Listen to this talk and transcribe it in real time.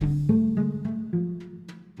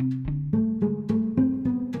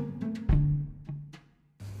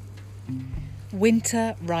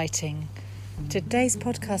Winter writing. Today's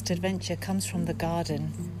podcast adventure comes from the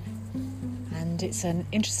garden, and it's an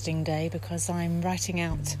interesting day because I'm rewriting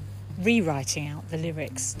out the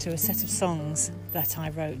lyrics to a set of songs that I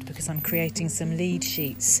wrote because I'm creating some lead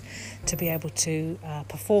sheets to be able to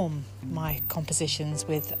perform my compositions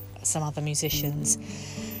with some other musicians.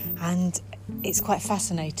 And it's quite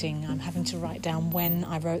fascinating. I'm having to write down when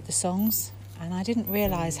I wrote the songs, and I didn't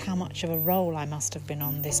realise how much of a role I must have been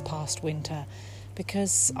on this past winter,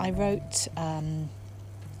 because I wrote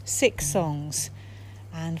 6 songs,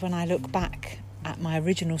 and when I look back at my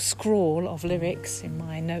original scrawl of lyrics in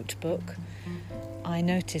my notebook, I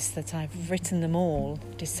notice that I've written them all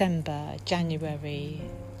December, January,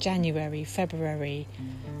 February,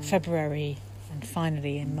 and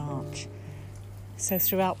finally in March. So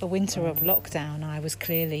throughout the winter of lockdown, I was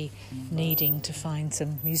clearly needing to find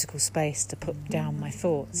some musical space to put down my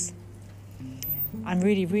thoughts. I'm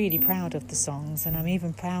really, really proud of the songs, and I'm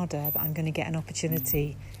even prouder that I'm going to get an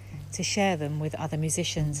opportunity to share them with other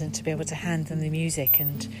musicians and to be able to hand them the music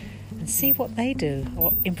and see what they do,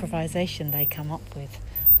 what improvisation they come up with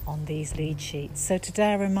on these lead sheets. So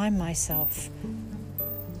today I remind myself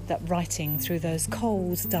that writing through those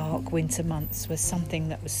cold, dark winter months was something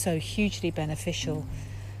that was so hugely beneficial.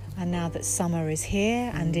 And now that summer is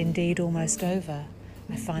here and indeed almost over,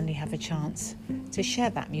 I finally have a chance to share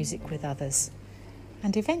that music with others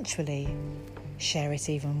and eventually share it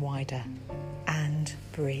even wider and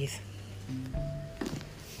breathe.